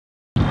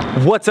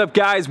What's up,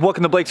 guys?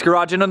 Welcome to Blake's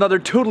Garage and another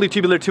totally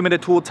tubular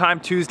 2-minute tool time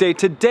Tuesday.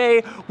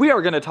 Today we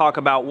are going to talk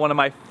about one of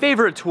my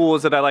favorite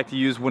tools that I like to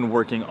use when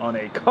working on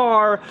a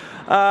car.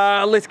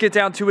 Let's get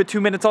down to it.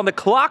 2 minutes on the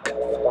clock.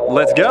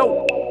 Let's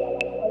go.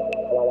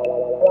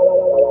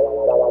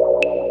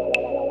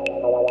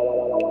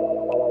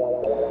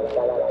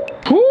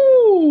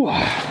 Woo!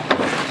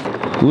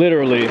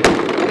 Literally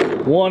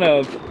one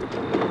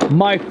of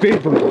my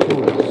favorite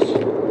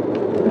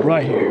tools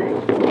right here.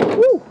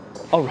 Woo!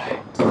 All right.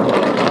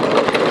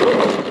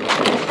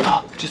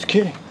 Just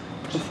kidding,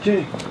 just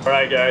kidding. All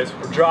right, guys,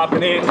 we're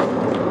dropping in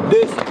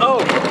this.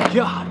 Oh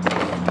God,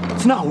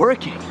 it's not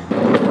working.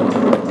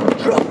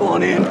 Drop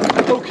on in.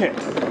 Okay,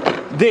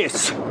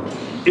 this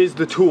is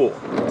the tool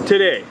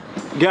today,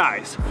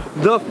 guys.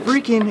 The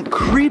freaking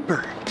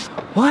creeper.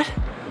 What?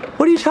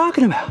 What are you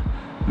talking about?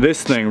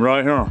 This thing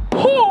right here.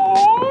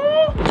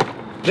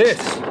 This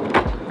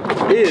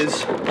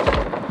is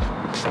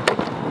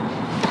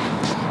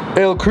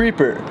El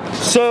Creeper.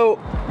 So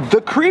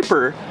the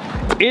creeper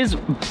is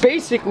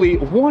basically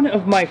one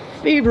of my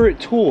favorite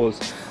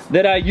tools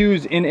that I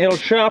use in El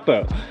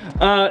Chapo.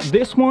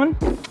 This one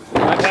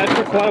I've had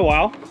for quite a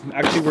while.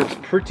 Actually works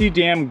pretty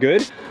damn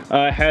good.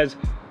 Has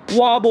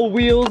wobble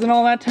wheels and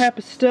all that type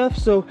of stuff,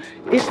 so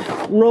it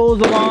rolls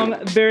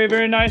along very,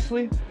 very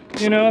nicely.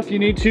 You know, if you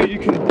need to, you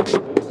can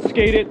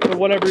skate it for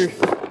whatever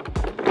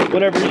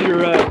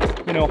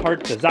your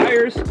heart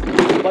desires.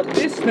 But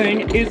this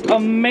thing is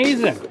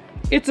amazing.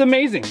 It's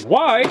amazing.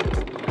 Why,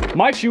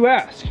 might you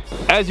ask?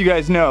 As you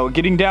guys know,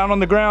 getting down on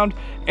the ground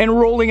and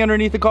rolling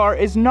underneath the car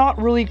is not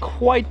really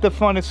quite the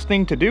funnest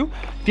thing to do.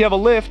 If you have a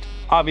lift,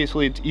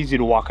 obviously it's easy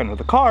to walk under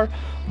the car,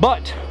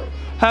 but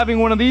having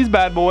one of these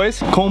bad boys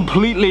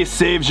completely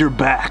saves your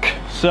back.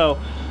 So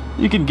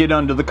you can get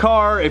under the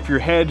car if your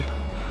head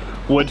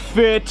would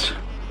fit,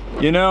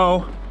 you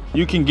know,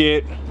 you can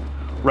get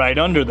right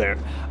under there.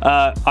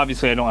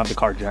 Obviously I don't have the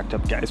car jacked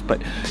up, guys,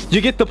 but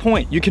you get the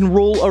point. You can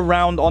roll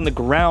around on the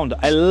ground.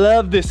 I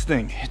love this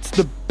thing. It's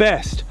the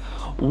best.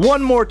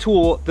 One more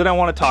tool that I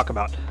want to talk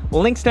about.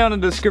 Links down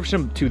in the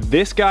description to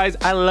this, guys.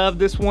 I love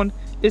this one.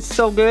 It's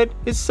so good.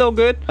 It's so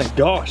good. My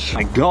gosh.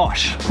 My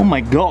gosh. Oh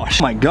my gosh.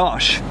 My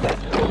gosh.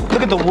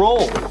 Look at the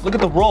roll. Look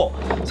at the roll.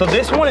 So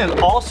this one is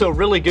also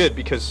really good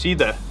because see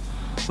the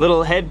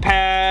little head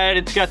pad.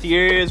 It's got the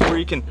areas where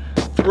you can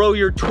throw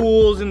your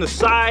tools in the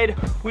side,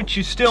 which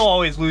you still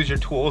always lose your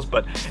tools,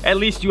 but at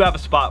least you have a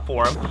spot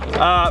for them.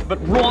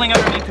 But rolling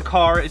underneath the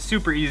car is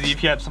super easy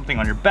if you have something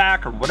on your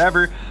back or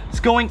whatever.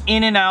 It's going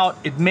in and out.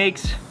 It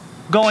makes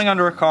going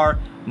under a car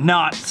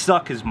not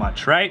suck as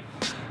much, right?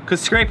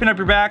 Because scraping up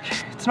your back,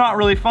 it's not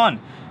really fun.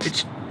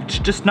 It's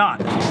just not.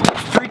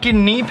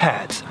 Freaking knee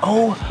pads.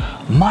 Oh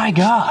my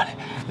God.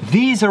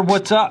 These are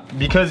what's up,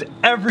 because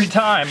every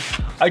time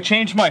I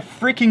change my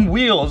freaking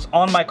wheels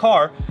on my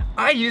car,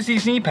 I use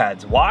these knee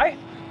pads. Why?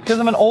 Because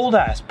I'm an old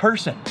ass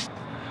person.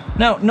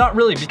 No, not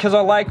really, because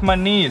I like my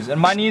knees, and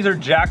my knees are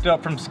jacked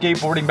up from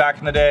skateboarding back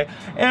in the day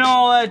and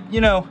all that,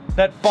 you know,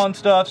 that fun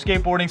stuff,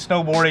 skateboarding,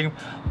 snowboarding,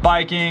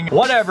 biking,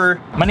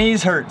 whatever. My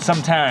knees hurt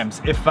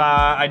sometimes if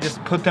I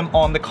just put them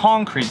on the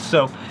concrete.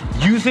 So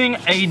using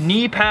a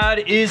knee pad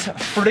is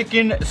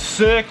freaking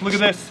sick. Look at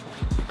this.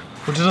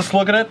 We're just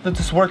looking at it.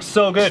 This works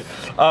so good.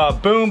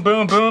 Boom,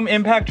 boom, boom.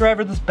 Impact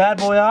driver this bad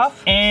boy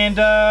off. And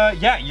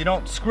yeah, you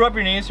don't screw up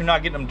your knees. You're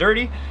not getting them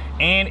dirty.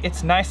 And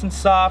it's nice and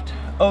soft.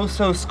 Oh,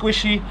 so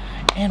squishy.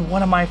 And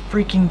one of my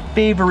freaking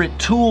favorite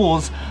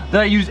tools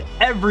that I use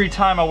every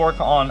time I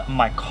work on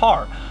my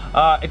car.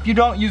 If you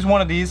don't use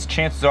one of these,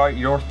 chances are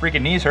your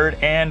freaking knees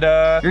hurt and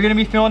you're gonna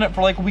be feeling it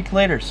for like a week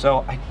later.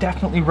 So I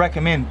definitely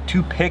recommend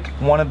to pick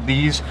one of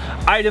these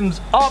items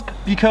up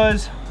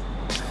because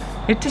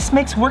it just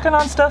makes working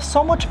on stuff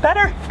so much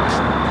better.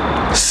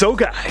 So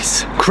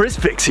guys, Chris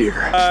Fix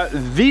here.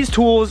 These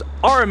tools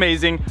are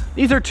amazing.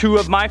 These are two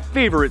of my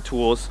favorite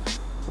tools.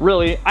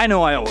 Really, I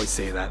know I always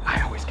say that.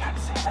 I always gotta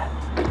say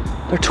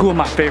that. They're two of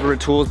my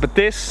favorite tools, but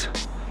this,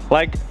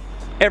 like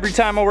every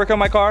time I work on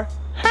my car,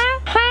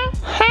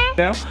 you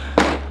know,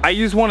 I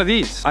use one of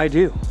these. I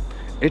do.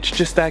 It's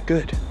just that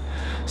good.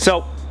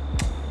 So,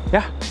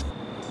 yeah,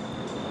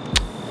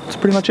 that's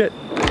pretty much it.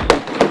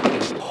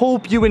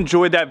 Hope you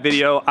enjoyed that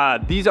video.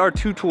 These are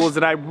two tools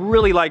that I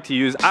really like to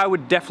use. I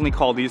would definitely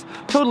call these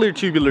totally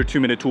tubular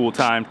 2-minute tool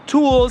time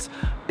tools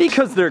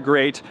because they're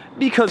great,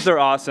 because they're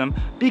awesome,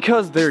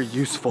 because they're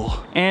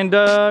useful. And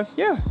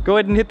yeah, go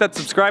ahead and hit that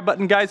subscribe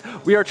button, guys.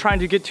 We are trying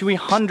to get to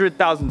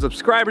 100,000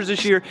 subscribers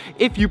this year.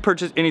 If you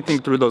purchase anything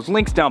through those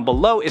links down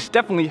below, it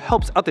definitely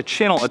helps out the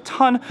channel a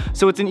ton.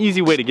 So it's an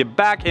easy way to get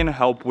back and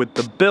help with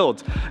the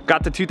builds.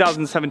 Got the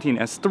 2017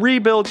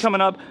 S3 build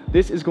coming up.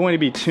 This is going to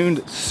be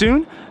tuned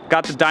soon.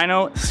 Got the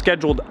dyno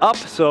scheduled up,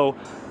 so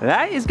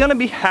that is gonna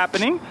be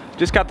happening.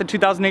 Just got the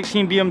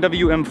 2018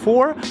 BMW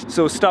M4,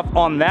 so stuff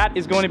on that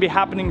is going to be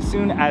happening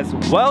soon as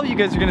well. You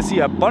guys are gonna see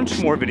a bunch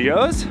more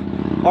videos.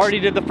 Already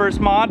did the first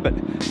mod, but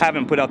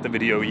haven't put out the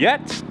video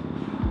yet.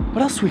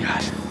 What else we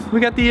got? We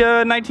got the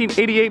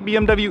 1988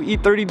 BMW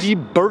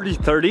E30D Birdie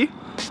 30.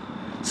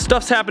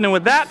 Stuff's happening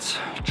with that.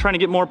 Trying to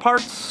get more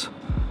parts.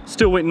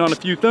 Still waiting on a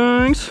few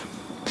things.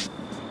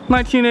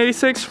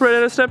 1986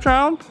 Red Dead Step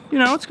Trial, you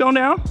know, it's going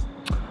down.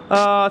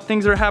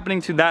 Things are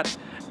happening to that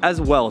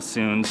as well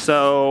soon.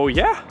 So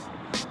yeah,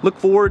 look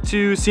forward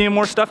to seeing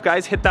more stuff,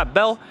 guys. Hit that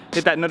bell,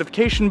 hit that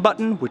notification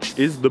button, which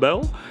is the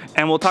bell,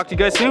 and we'll talk to you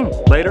guys soon.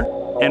 Later,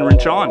 and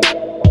wrench on.